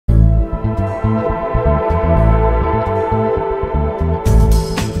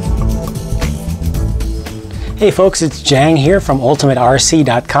Hey folks, it's Jang here from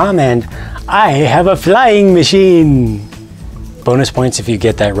ultimaterc.com, and I have a flying machine! Bonus points if you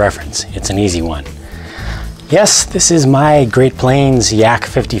get that reference. It's an easy one. Yes, this is my Great Planes Yak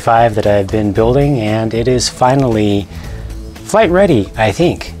 55 that I've been building, and it is finally flight ready, I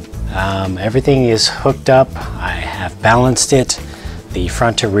think. Everything is hooked up. I have balanced it. The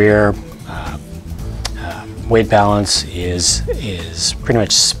front to rear weight balance is pretty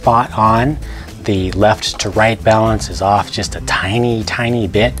much spot on. The left to right balance is off just a tiny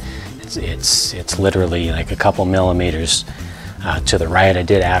bit. It's literally like a couple millimeters to the right. I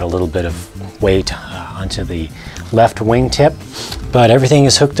did add a little bit of weight onto the left wingtip, but everything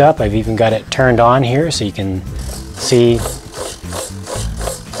is hooked up. I've even got it turned on here so you can see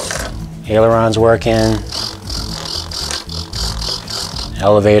ailerons working,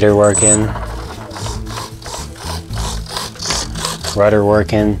 elevator working, rudder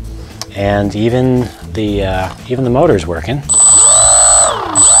working, and even the motor's working.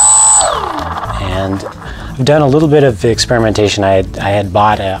 And I've done a little bit of experimentation. I had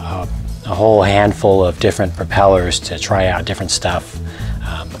bought a whole handful of different propellers to try out different stuff,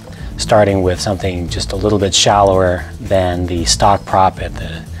 starting with something just a little bit shallower than the stock prop at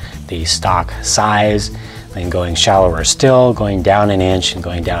the stock size, then going shallower still, going down an inch and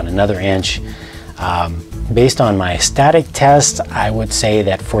going down another inch. Based on my static test, I would say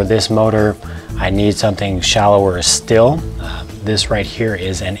that for this motor, I need something shallower still. This right here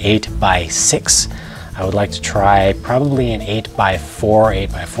is an 8x6. I would like to try probably an 8x4,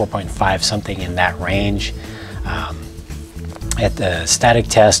 8x4.5, something in that range. At the static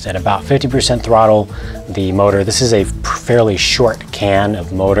test, at about 50% throttle, the motor, this is a fairly short can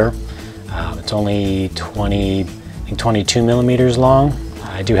of motor. It's only 22 millimeters long.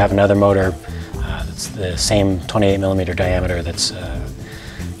 I do have another motor that's the same 28 millimeter diameter that's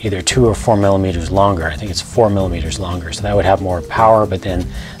either 2 or 4 millimeters longer. I think it's 4 millimeters longer, so that would have more power, but then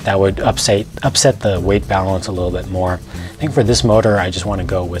that would upset the weight balance a little bit more. I think for this motor, I just want to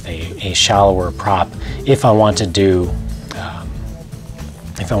go with a shallower prop if I want to do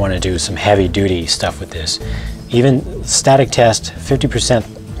some heavy duty stuff with this. Even static test, 50%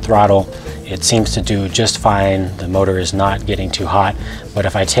 throttle, it seems to do just fine. The motor is not getting too hot, but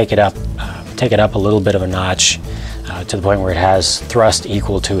if I take it up a little bit of a notch to the point where it has thrust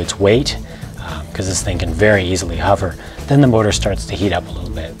equal to its weight, because this thing can very easily hover, then the motor starts to heat up a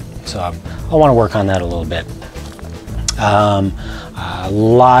little bit. So I want to work on that a little bit. A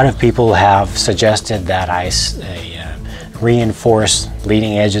lot of people have suggested that I reinforce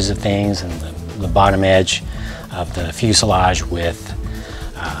leading edges of things and the bottom edge of the fuselage with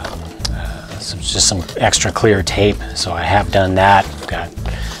just some extra clear tape. So I have done that. I've got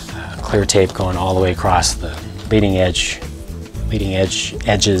clear tape going all the way across the leading edges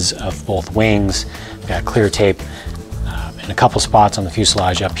of both wings. I've got clear tape in a couple spots on the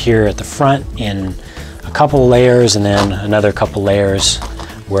fuselage up here at the front in a couple layers, and then another couple layers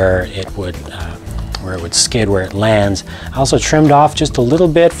where it would skid where it lands. I also trimmed off just a little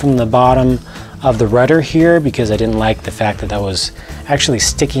bit from the bottom of the rudder here because I didn't like the fact that that was actually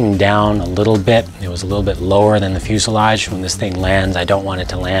sticking down a little bit. It was a little bit lower than the fuselage. When this thing lands, I don't want it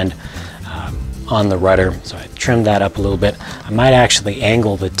to land on the rudder, so I trimmed that up a little bit. I might actually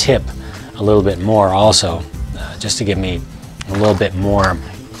angle the tip a little bit more also, just to give me a little bit more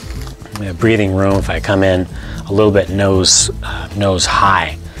breathing room if I come in a little bit nose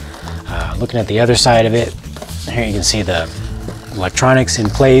high. Looking at the other side of it, here you can see the electronics in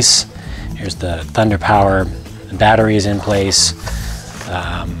place. Here's the Thunder Power batteries in place.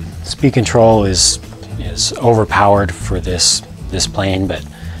 Speed control is overpowered for this plane, but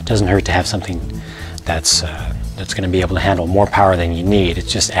it doesn't hurt to have something that's going to be able to handle more power than you need. It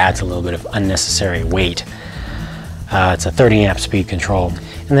just adds a little bit of unnecessary weight. It's a 30 amp speed control.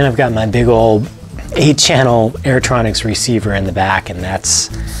 And then I've got my big old 8-channel Airtronics receiver in the back, and that's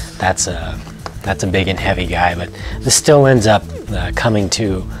a big and heavy guy, but this still ends up coming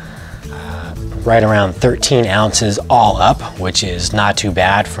to right around 13 ounces all up, which is not too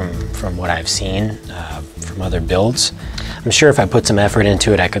bad from what I've seen from other builds. I'm sure if I put some effort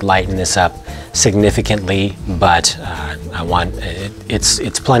into it, I could lighten this up significantly, but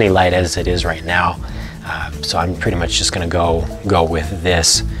it's plenty light as it is right now. So I'm pretty much just going to go with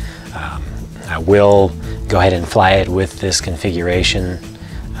this. I will go ahead and fly it with this configuration.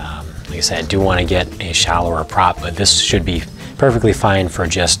 Like I said, I do want to get a shallower prop, but this should be perfectly fine for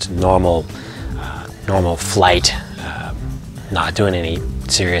just normal flight, not doing any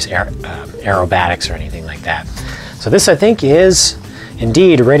serious aerobatics or anything like that. So this, I think, is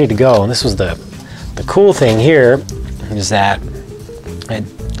indeed ready to go. And this was the cool thing here, is that at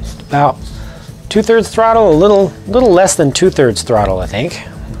about 2/3 throttle, a little less than 2/3 throttle, I think.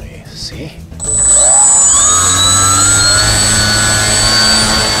 Let me see.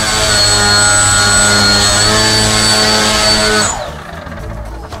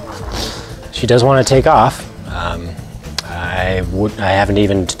 She does want to take off. I haven't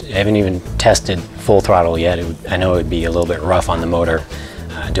even tested full throttle yet. I know it would be a little bit rough on the motor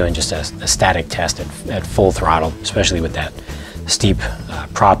doing just a static test at full throttle, especially with that steep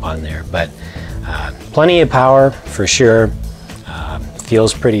prop on there. But plenty of power for sure.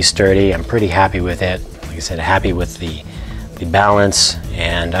 Feels pretty sturdy. I'm pretty happy with it. Like I said, happy with the balance,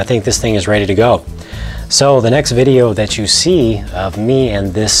 and I think this thing is ready to go. So the next video that you see of me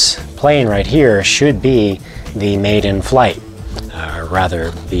and this plane right here should be the maiden flight, or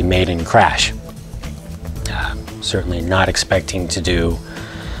rather the maiden crash. Certainly not expecting to do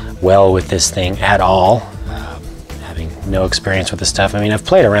well with this thing at all, having no experience with the stuff. I mean, I've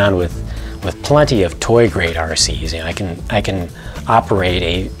played around with plenty of toy grade RCs. You know, I can operate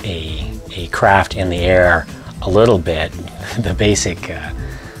a craft in the air a little bit, the basic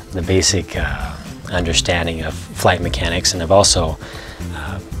understanding of flight mechanics, and I've also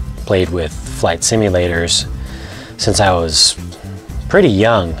played with flight simulators since I was pretty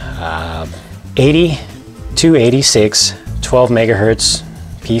young. 80 to 86, 12 megahertz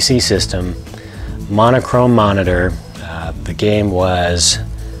PC system, monochrome monitor. The game was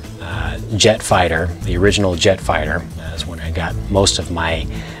Jet Fighter, the original Jet Fighter. That's when I got most of my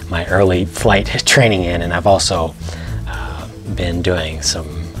early flight training in, and I've also been doing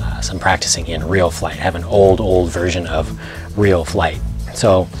some practicing in real flight. I have an old version of real flight.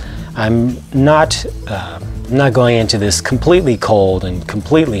 So I'm not going into this completely cold and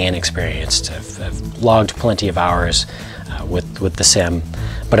completely inexperienced. I've logged plenty of hours with the sim,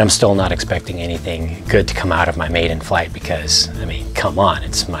 but I'm still not expecting anything good to come out of my maiden flight, because, I mean, come on,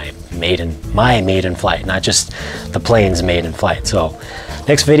 it's my maiden flight, not just the plane's maiden flight. So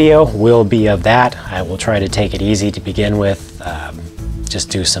next video will be of that. I will try to take it easy to begin with. Just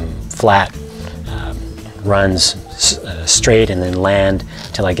do some flat runs straight and then land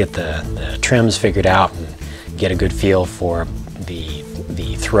till I get the trims figured out and get a good feel for the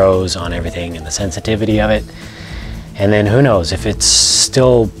throws on everything and the sensitivity of it. And then who knows, if it's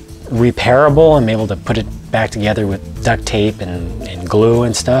still repairable, I'm able to put it back together with duct tape and glue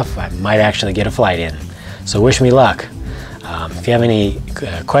and stuff, I might actually get a flight in. So wish me luck. If you have any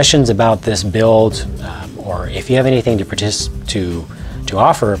questions about this build, or if you have anything to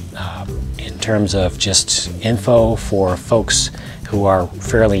offer in terms of just info for folks who are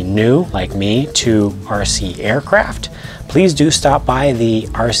fairly new, like me, to RC aircraft, please do stop by the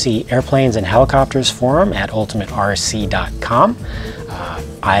RC Airplanes and Helicopters forum at ultimaterc.com.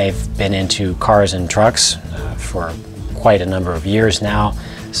 I've been into cars and trucks for quite a number of years now,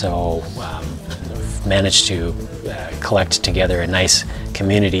 so I've managed to collect together a nice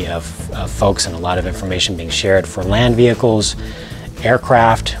community of folks, and a lot of information being shared for land vehicles,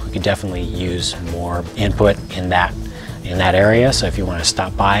 aircraft. We could definitely use more input in that area. So if you want to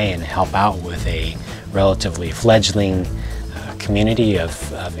stop by and help out with a relatively fledgling community of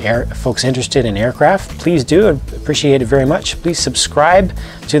folks interested in aircraft, please do. I'd appreciate it very much. Please subscribe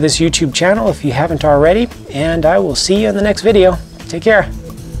to this YouTube channel if you haven't already, and I will see you in the next video. Take care.